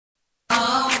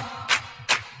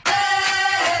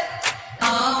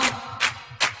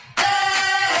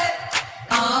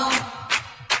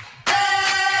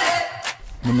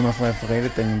chamo Flávio Ferreira,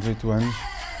 tenho 18 anos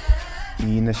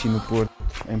e nasci no Porto,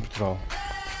 em Portugal.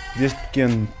 Desde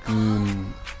pequeno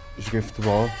que joguei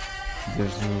futebol,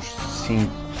 desde os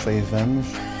 5, 6 anos.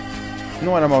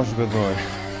 Não era mau jogador,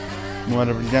 não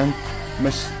era brilhante,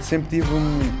 mas sempre tive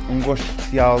um gosto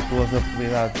especial pelas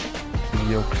habilidades que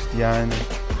via o Cristiano,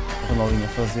 o Ronaldinho a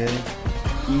fazer,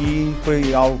 e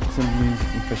foi algo que sempre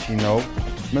me fascinou.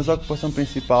 Mas a ocupação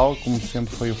principal, como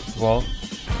sempre, foi o futebol.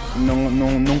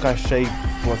 Nunca achei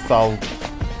que fosse algo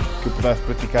que eu pudesse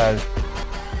praticar.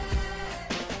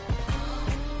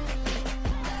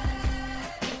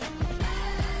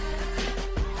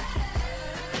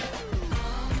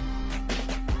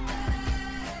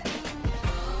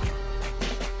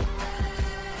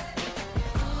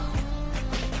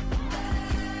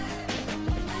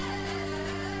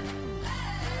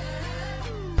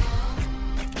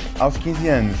 Aos 15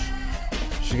 anos,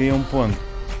 cheguei a um ponto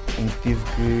em que tive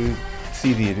que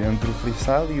decidir entre o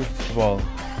freestyle e o futebol.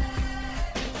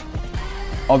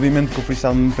 Obviamente que o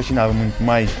freestyle me fascinava muito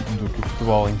mais do que o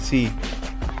futebol em si,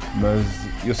 mas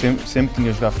eu sempre tinha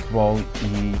a jogar futebol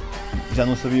e já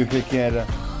não sabia o que era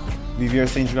viver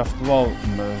sem jogar futebol,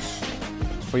 mas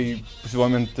foi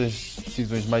possivelmente das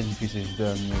decisões mais difíceis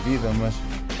da minha vida, mas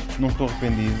não estou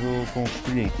arrependido com o que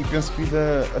escolhi. E penso que fiz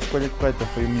a escolha correta,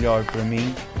 foi o melhor para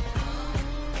mim,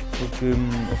 porque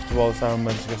o futebol estava-me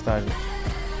a desgastar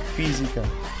física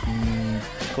e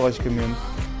psicologicamente.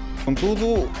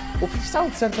 Contudo, o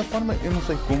freestyle, de certa forma, eu não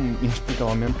sei como,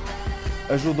 inexplicavelmente,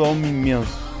 ajudou-me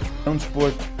imenso. É um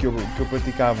desporto que eu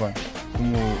praticava,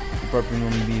 como o próprio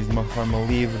nome diz, de uma forma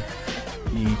livre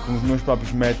e com os meus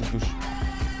próprios métodos,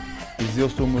 pois eu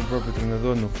sou o meu próprio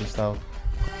treinador no freestyle.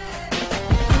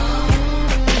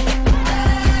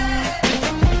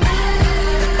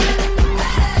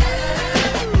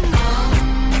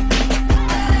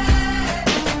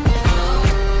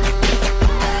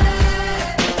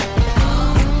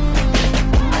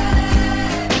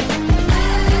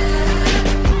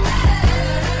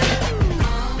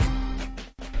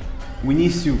 O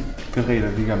início de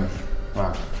carreira, digamos,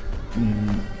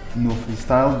 no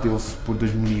freestyle deu-se por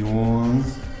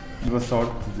 2011. Tive a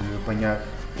sorte de apanhar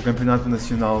o Campeonato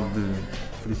Nacional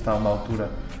de Freestyle na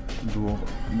altura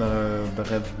da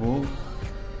Red Bull,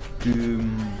 que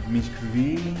me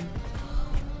inscrevi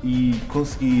e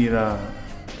consegui ir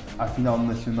à final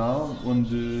nacional,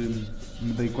 onde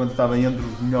me dei conta que estava entre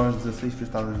os melhores 16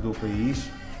 freestylers do país.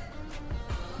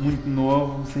 Muito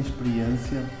novo, sem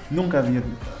experiência, nunca havia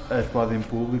atuado em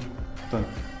público, portanto,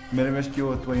 a primeira vez que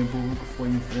eu atuei em público foi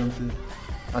em frente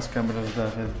às câmaras da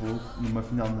Red Bull, numa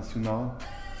final nacional,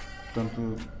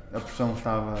 portanto, a pressão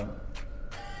estava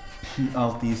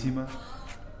altíssima,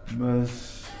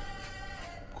 mas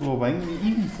correu bem e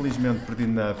infelizmente perdi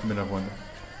na primeira ronda,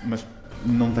 mas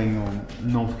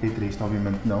não fiquei triste,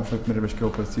 obviamente não, foi a primeira vez que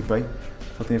eu participei,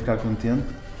 só tenho a ficar contente.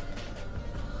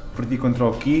 Perdi contra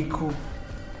o Kiko,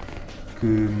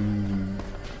 que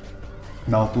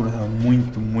na altura estava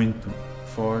muito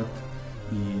forte,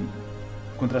 e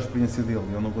contra a experiência dele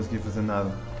eu não conseguia fazer nada.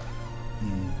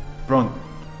 E pronto,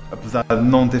 apesar de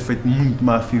não ter feito muito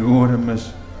má figura,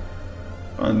 mas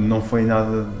não foi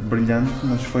nada brilhante,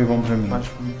 mas foi bom para mim.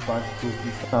 Acho que muito parte do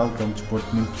freestyle, que é um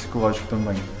desporto muito psicológico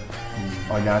também.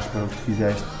 E olhares para o que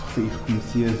fizeste e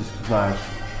reconheceres, estudares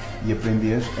e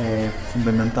aprenderes é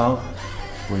fundamental,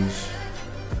 pois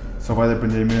só vais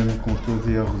aprender mesmo com os teus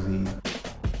erros.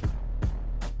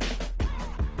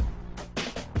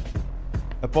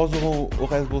 Após o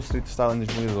Red Bull Street Style em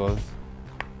 2012,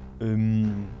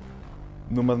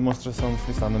 numa demonstração de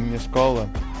freestyle na minha escola,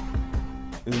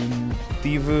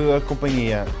 tive a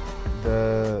companhia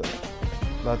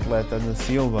da atleta Ana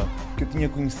Silva, que eu tinha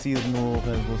conhecido no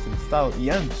Red Bull Street Style, e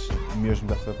antes mesmo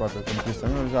dessa própria competição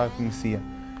eu já a conhecia,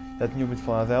 já tinha ouvido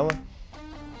falar dela,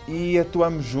 e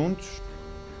atuamos juntos.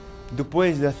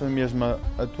 Depois dessa mesma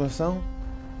atuação,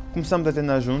 começamos a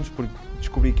treinar juntos, porque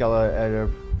descobri que ela era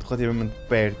relativamente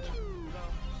perto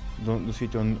do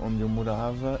sítio onde eu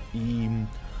morava, e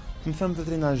começamos a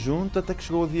treinar juntos até que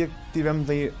chegou o dia que tivemos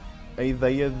a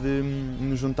ideia de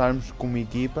nos juntarmos como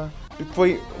equipa.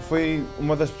 Foi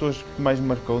uma das pessoas que mais me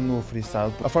marcou no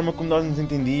freestyle. A forma como nós nos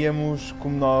entendíamos,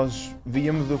 como nós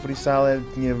víamos o freestyle,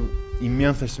 tinha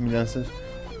imensas semelhanças,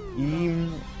 e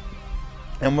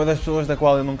é uma das pessoas da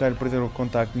qual eu não quero perder o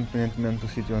contacto, independentemente do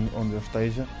sítio onde eu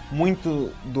esteja.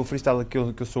 Muito do freestyle que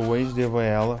eu sou hoje devo a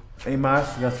ela. Em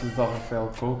março, graças ao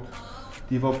Rafael Couto,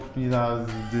 tive a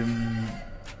oportunidade de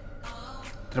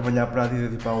trabalhar para a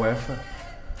Adidas e para a UEFA,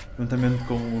 juntamente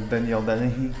com o Daniel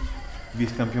Dennehy,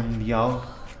 vice-campeão mundial,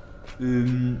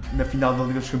 na final da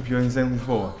Liga dos Campeões em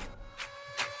Lisboa.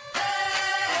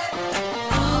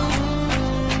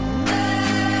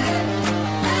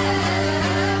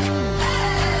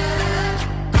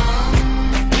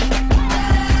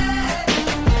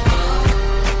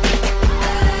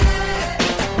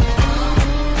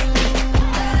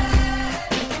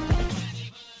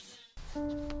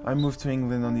 moved to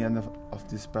England on the end of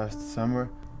this past summer.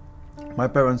 My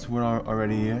parents were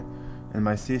already here, and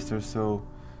my sister, so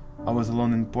I was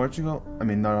alone in Portugal. I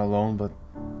mean, not alone, but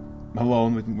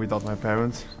alone without my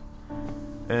parents.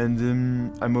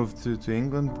 And I moved to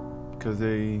England because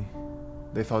they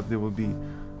thought there would be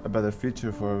a better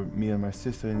future for me and my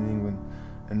sister in England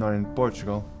and not in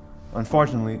Portugal.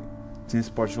 Unfortunately, since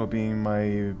Portugal being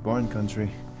my born country,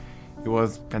 it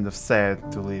was kind of sad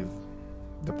to leave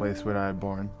the place where I was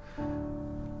born.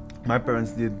 My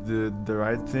parents did the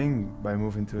right thing by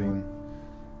moving to England.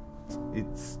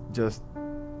 It's just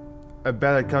a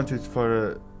better country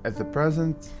for at the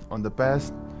present, on the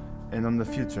past, and on the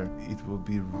future. It will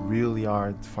be really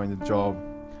hard to find a job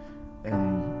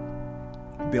and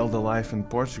build a life in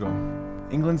Portugal.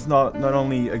 England's not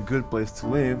only a good place to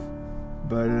live,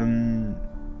 but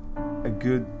a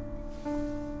good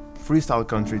freestyle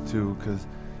country too, because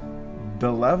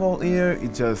the level here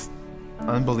is just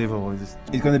unbelievable. It's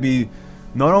gonna be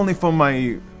not only for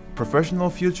my professional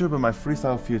future, but my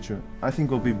freestyle future. I think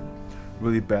will be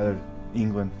really better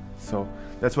England. So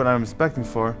that's what I'm expecting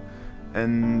for,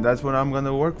 and that's what I'm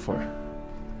gonna work for.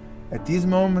 At this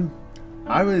moment,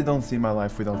 I really don't see my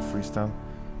life without freestyle.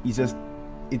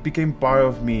 It became part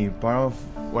of me, part of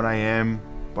what I am,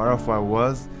 part of what I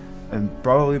was, and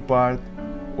probably part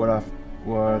what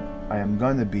I am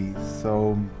gonna be.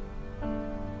 So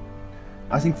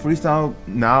I think freestyle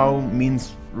now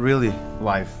means really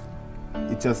life.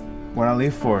 It's just what I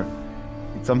live for.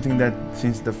 It's something that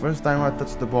since the first time I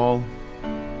touched the ball,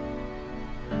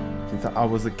 since I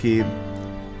was a kid,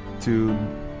 to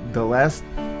the last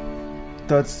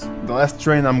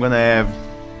train I'm gonna have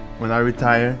when I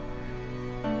retire,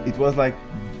 it was like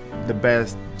the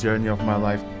best journey of my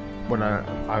life. When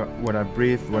I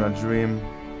breathe, when I dream,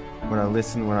 when I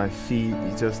listen, when I feel,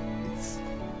 it's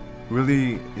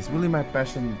really my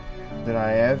passion that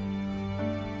I have.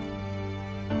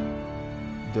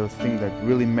 The thing that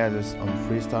really matters on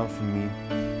freestyle for me,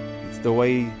 it's the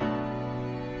way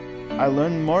I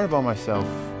learn more about myself.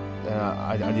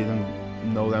 I didn't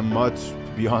know that much,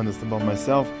 to be honest, about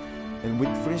myself. And with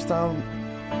freestyle,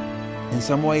 in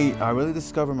some way, I really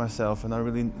discover myself, and I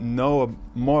really know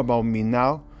more about me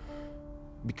now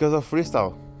because of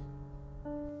freestyle.